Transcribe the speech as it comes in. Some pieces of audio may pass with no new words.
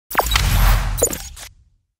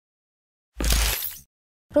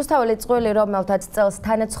რუსთაველი წყვილი, რომელთაც წელს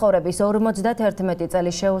თანაცხოვრების 51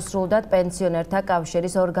 წელი შეუსრულდათ, პენსიონერთა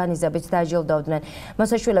კავშირის ორგანიზებით დაჯილდოვდნენ.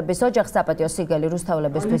 მოსაშვილების ოჯახს საპატიო სიგელი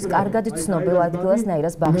რუსთაველებისთვის კარგად ცნობილ ადგილას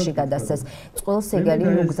ნაირას ბაღში გადასცეს. წყვილს სიგელი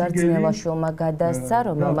მუგზარ ძნელაშვილმა გადასცა,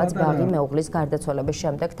 რომელმაც ბაღი მეუღლის გარდაცვალების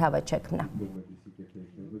შემდეგ თავად შექმნა.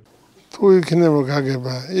 თუ იქნება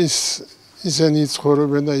გაგება, ისინი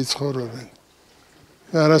იცხოვრობენ და იცხოვრობენ.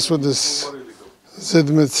 არასოდეს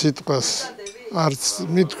ზედმეტ სიტყვას არც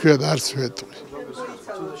მithქვიათ, არც ვეტყვი.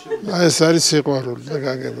 ეს არის სიყვარული და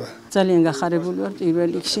გაგება. ძალიან გახარებული ვარ პირველ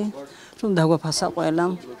რიგში, რომ დაგვაფასა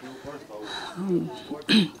ყველამ.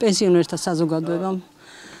 პენსიონერთა საზოგადოებამ.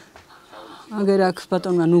 აგერ აქ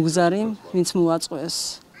ბატონმა ნუგზარი, ვინც მოაწყვეს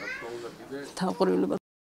თავყურილობა.